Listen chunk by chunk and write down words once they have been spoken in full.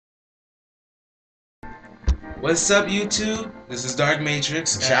What's up, YouTube? This is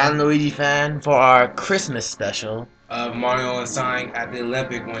xXdarkMetrix and Shadowandluigifan for our Christmas special. of Mario and Sonic at the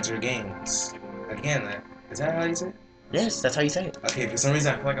Olympic Winter Games. Again, is that how you say it? Yes, that's how you say it. Okay, for some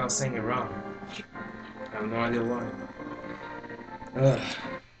reason I feel like I was saying it wrong. I have no idea why. Ugh.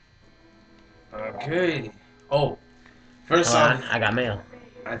 Okay. Oh, first Hold on, off, I got mail.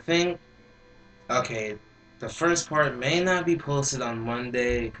 I think, okay, the first part may not be posted on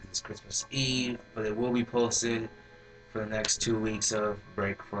Monday because it's Christmas Eve, but it will be posted for the next 2 weeks of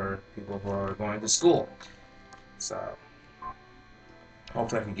break for people who are going to school. So,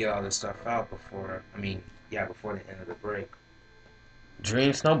 hopefully I can get all this stuff out before, before the end of the break.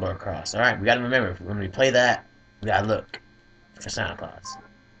 Dream Snowboard Cross. Alright, we gotta remember, when we play that, we gotta look for Santa Claus.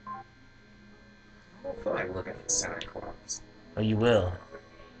 I don't feel like looking for Santa Claus. Oh, you will.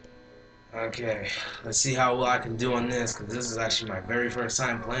 Okay, let's see how well I can do on this, because this is actually my very first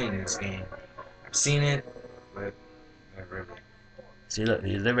time playing this game. I've seen it, but not really. See, look,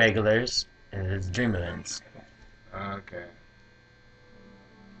 these are the regulars, and it's Dream Events. Okay.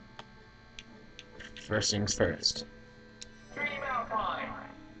 First things first. Dream Alpine.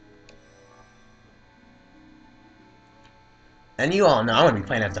 And you all know I'm gonna be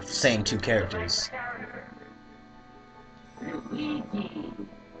playing as the same two characters. Hold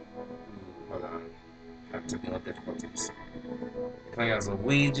on. Have technical difficulties. Playing as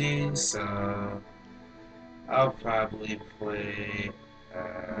Luigi, so I'll probably play.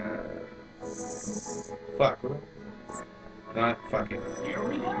 Fuck. Not fuck it.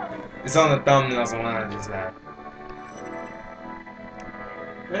 It's on the thumbnail, so why not just that?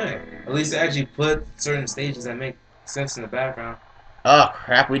 Hey, at least they actually put certain stages that make sense in the background. Oh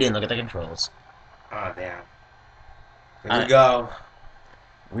crap, we didn't look at the controls. Oh damn. Here we go.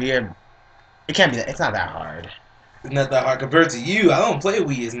 It can't be that, it's not that hard. It's not that hard compared to you. I don't play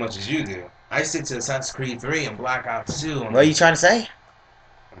Wii as much as you do. I stick to Assassin's Creed 3 and Black Ops 2. What are you trying to say?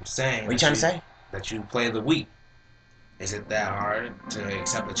 I'm saying. What are you trying to say? That you play the Wii. Is it that hard to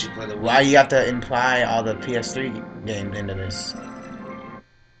accept that you play the Wii? Why do you have to imply all the PS3 games into this?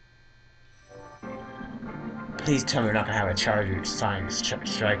 Please tell me we're not gonna have a Charger Sonic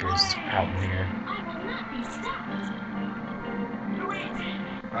Strikers out here.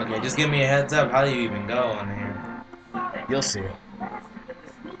 Okay, just give me a heads up. How do you even go on here? You'll see.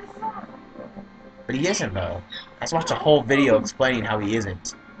 But he isn't though. I just watched a whole video explaining how he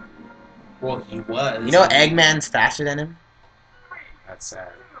isn't. Well, he was. You know Eggman's faster than him? That's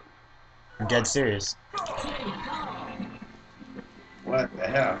sad. I'm dead serious. What the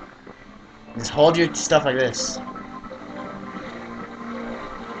hell? Just hold your stuff like this.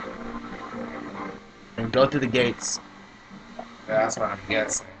 And go through the gates. Yeah, that's what I'm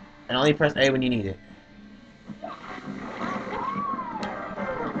guessing. And only press A when you need it.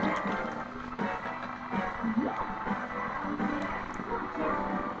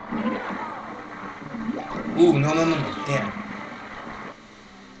 Ooh, no, no, no, no. Damn.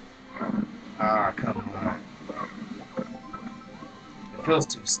 Ah, come on. It feels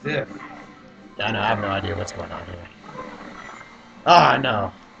too stiff. I know, I have no idea what's going on here. Oh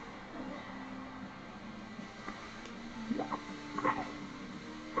no.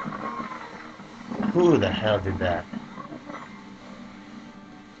 Who the hell did that?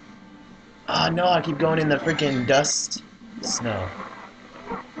 Oh no, I keep going in the freaking dust. Snow.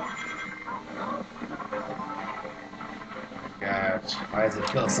 Gosh, why does it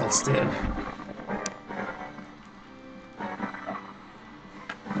feel so stiff?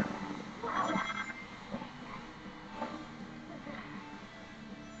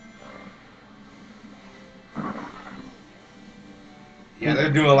 Yeah,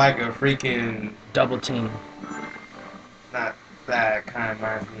 they're doing like a freaking Double team. not that kind of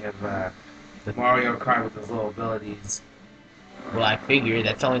reminds me of Mario Kart with those little abilities. Well, I figure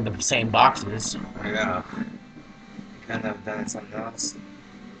that's only the same boxes. I know. Kind of done something else.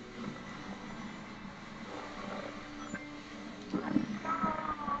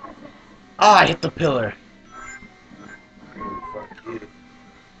 Oh, I hit the pillar. Ooh, fuck you.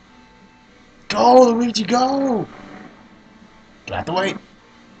 Go, Luigi, go! Do I have to wait?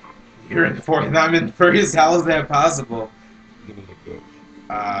 You're in fourth. I'm in first. How is that possible?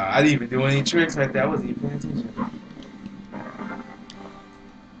 I didn't even do any tricks right there. I wasn't even paying attention.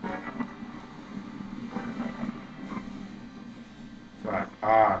 Fuck.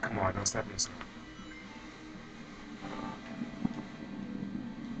 Ah, come on. Don't stop me.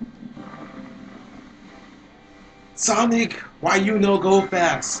 Sonic, why you no go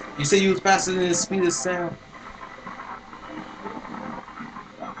fast? You say you was faster than the speed of sound.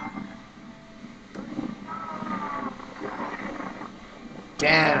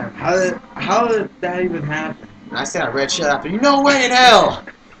 Damn, how did that even happen? And I sent a red shell after. You know what in hell?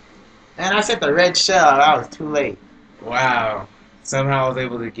 And I sent the red shell. I was too late. Wow. Somehow I was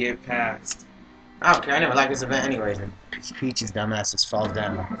able to get past. I don't care. I never liked this event anyways. And Peach's dumbass just falls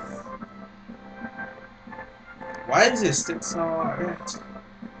down. Why is this stick so bent?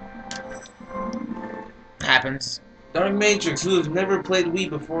 Happens. XXdarkMetrix, who has never played Wii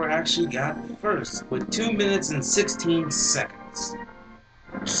before, actually got first with 2 minutes and 16 seconds.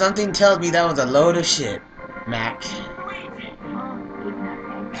 Something tells me that was a load of shit, Mac.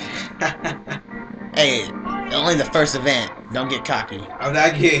 Hey, only the first event. Don't get cocky. I'm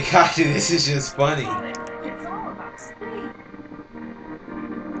not getting cocky, this is just funny.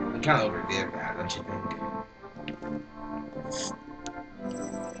 We kind of overdid that, don't you think?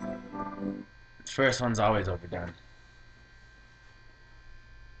 First one's always overdone.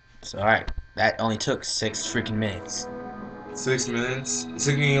 So alright, that only took 6 freaking minutes. 6 minutes? It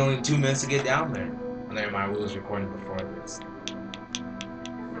took me only 2 minutes to get down there. Oh, never mind, we was recording before this.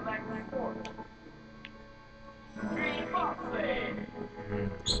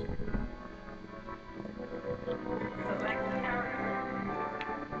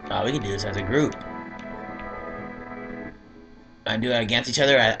 Oh, we can do this as a group. And do it against each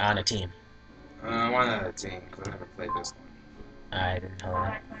other or on a team. Why not a team? Because I never played this one. Alright, then hold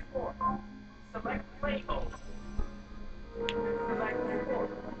on. Select play mode. Select sport.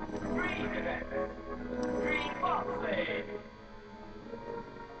 Dream event. Dream Bobsleigh.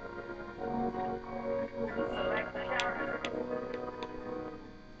 Select character.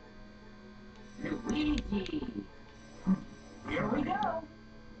 Luigi. Here we go.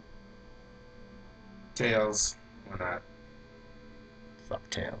 Tails. Why not? Fuck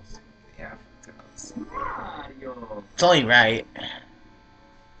Tails. Yeah, Tails. Mario. It's only right.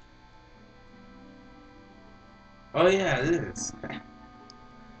 Oh yeah, it is.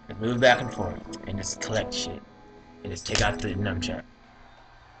 Just move back and forth and just collect shit. And just take out the nunchuck.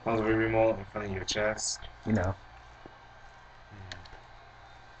 Hold the remote in front of your chest. You know.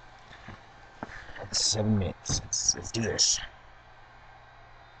 7 minutes. Let's do this.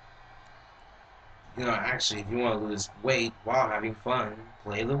 You know, actually, if you want to lose weight while having fun,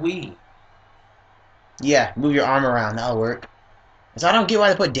 play the Wii. Yeah, move your arm around. That'll work. So I don't get why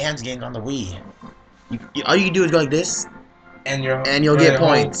they put dance games on the Wii. All you do is go like this, And you'll get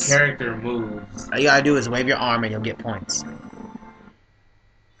points. Whole character moves. All you gotta do is wave your arm and you'll get points.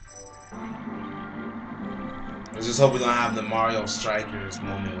 Let's just hope we don't have the Mario Strikers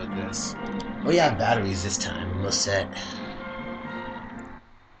moment with this. We have batteries this time. We're set. 3,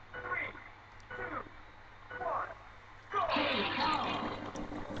 2, 1, go!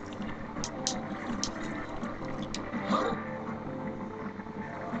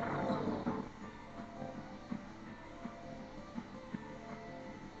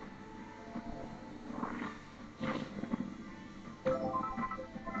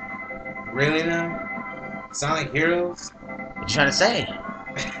 Really now? Sonic Heroes? What you trying to say?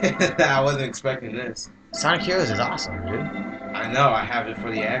 I wasn't expecting this. Sonic Heroes is awesome, dude. I know, I have it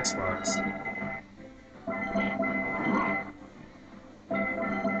for the Xbox.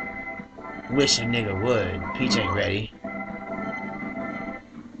 Wish a nigga would. Peach ain't ready.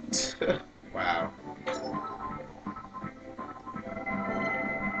 Wow.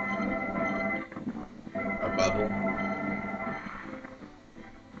 A bubble.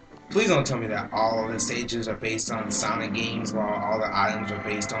 Please don't tell me that all of the stages are based on Sonic games while all the items are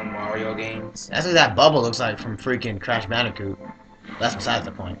based on Mario games. That's what that bubble looks like from freaking Crash Bandicoot. That's besides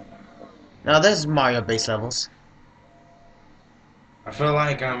the point. Now there's Mario base levels. I feel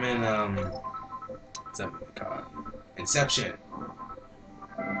like I'm in, what's that movie called? Inception.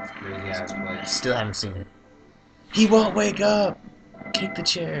 It's a crazy ass place. Still haven't seen it. He won't wake up. Kick the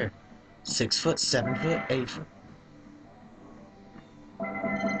chair. 6 foot, 7 foot, 8 foot.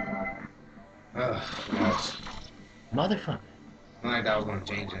 Ugh, gosh. Motherfucker. Not like that was gonna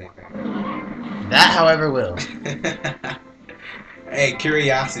change anything. That, however, will. Hey,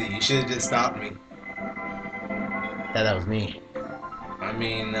 curiosity, you should have just stopped me. That was me. I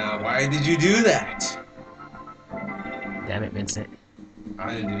mean, why did you do that? Damn it, Vincent.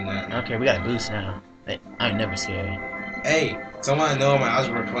 I didn't do nothing. Okay, we got a boost now. Hey, I'm never scared. Hey, someone I know in my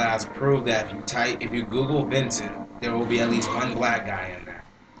algebra class proved that if you Google Vincent, there will be at least one black guy in there.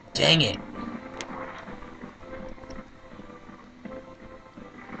 Dang it.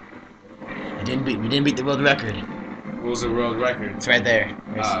 We didn't beat the world record. What was the world record? It's right there.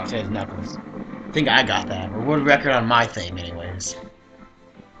 It says Knuckles. I think I got that. A world record on my thing, anyways.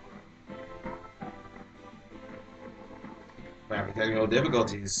 We're having technical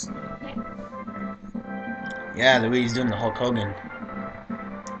difficulties. Yeah, Luigi's doing the Hulk Hogan.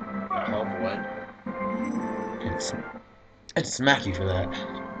 I hope what? I'd smack you for that.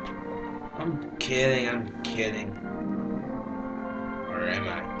 I'm kidding. I'm kidding. Or am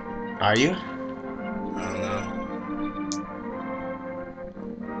I? Are you? I don't know.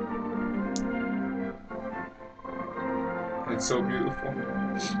 It's so beautiful.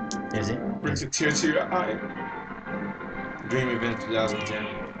 Is it? Brings a tear to your eye. Dream Event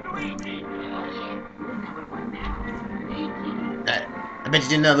 2010. I bet you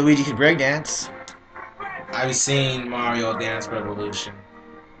didn't know Luigi could breakdance. I've seen Mario Dance Revolution.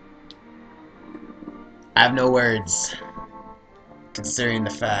 I have no words, considering the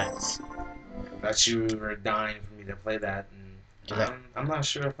facts. Thought you were dying for me to play that, and I'm not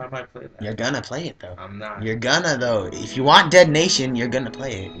sure if I might play that. You're gonna play it though. I'm not. You're gonna though. If you want Dead Nation, you're gonna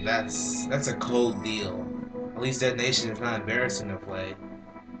play it. That's a cold deal. At least Dead Nation is not embarrassing to play.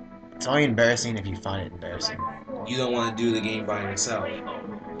 It's only embarrassing if you find it embarrassing. You don't want to do the game by yourself. I'm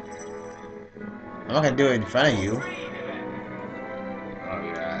not gonna do it in front of you. Oh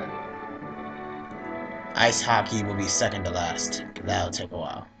god. Ice hockey will be second to last. That'll take a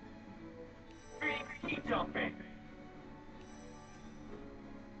while. Keep jumping.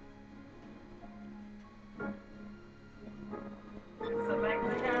 Select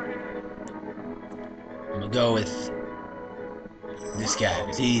the character. I'm gonna go with this guy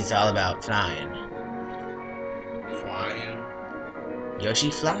because he's all about flying. Flying?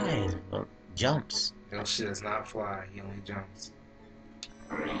 Yoshi flies, or jumps. Yoshi does not fly, he only jumps.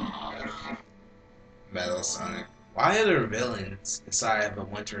 Metal Sonic. Why are there villains inside of a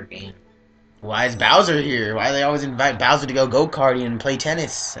winter game? Why is Bowser here? Why do they always invite Bowser to go go-karting and play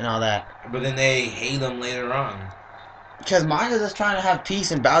tennis and all that? But then they hate him later on. Because Mario's just trying to have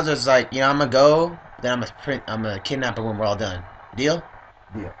peace, and Bowser's like, I'm gonna go, then I'm gonna kidnap her when we're all done. Deal?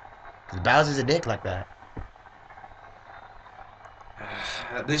 Deal. Because Bowser's a dick like that.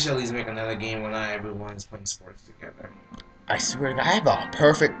 They should at least make another game where not everyone's playing sports together. I swear to God, I have a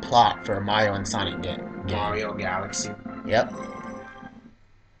perfect plot for a Mario and Sonic game. Mario Galaxy. Yep.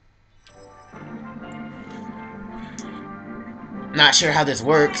 Not sure how this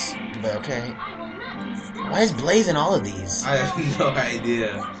works, but okay. Why is Blaze in all of these? I have no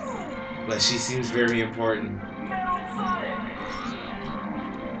idea. But she seems very important.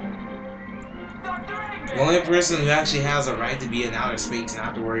 The only person who actually has a right to be in outer space and not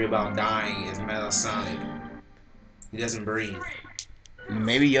have to worry about dying is Metal Sonic. He doesn't breathe.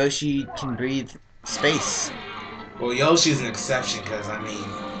 Maybe Yoshi can breathe space. Well, Yoshi's an exception because, I mean,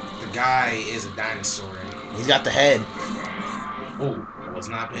 the guy is a dinosaur. He's got the head. Oh, I was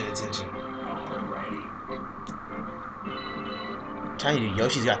not paying attention. I'm telling you,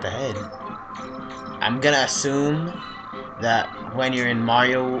 Yoshi's got the head. I'm gonna assume that when you're in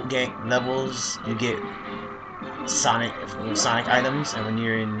Mario game levels, you get Sonic items, and when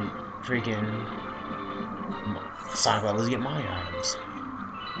you're in freaking Sonic levels, you get Mario items.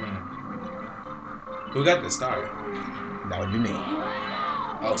 Who got the star? That would be me.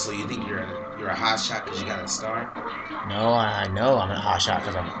 Oh, so you think you're a hot shot because you got a star? No, I know I'm a hot shot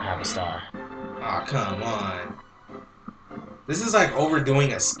because I have a star. Oh, come on. This is like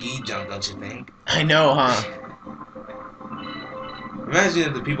overdoing a ski jump, don't you think? I know, huh? Imagine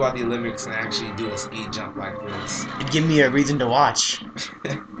if the people at the Olympics can actually do a ski jump like this. It'd give me a reason to watch.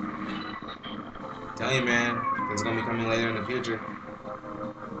 Tell you, man, it's gonna be coming later in the future.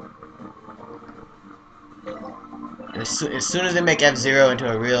 As soon as they make F-Zero into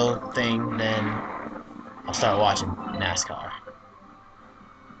a real thing, then I'll start watching NASCAR.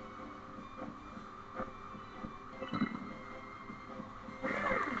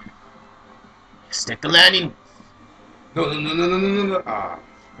 Stick the landing! No. Ah,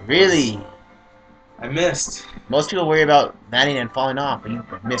 Really? I missed. Most people worry about landing and falling off, but you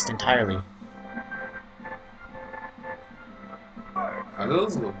missed entirely. Are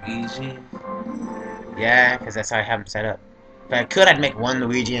those Luigi? Yeah, because that's how I have them set up. If I could, I'd make one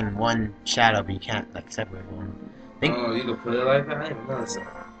Luigi and one Shadow, but you can't like separate them. Oh, you can put it like that? I didn't even notice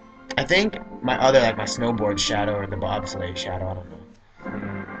that. I think my other, like my snowboard Shadow or the Bobsleigh Shadow, I don't know.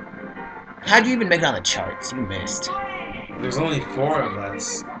 How'd you even make it on the charts? You missed. There's only 4 of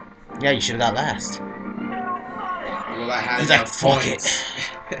us. Yeah, you should have got last. Well, I had He's like, enough fuck points.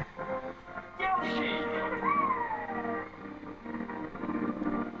 it.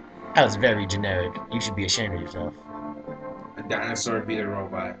 That was very generic. You should be ashamed of yourself. A dinosaur beat a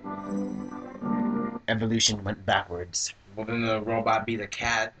robot. Evolution went backwards. Well, then the robot beat a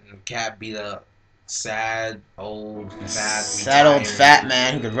cat, and the cat beat a sad, old, fat, Sad old retired- fat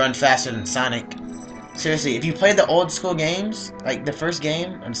man who could run faster than Sonic. Seriously, if you played the old school games, like the first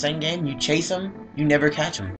game and second game, you chase him, you never catch him.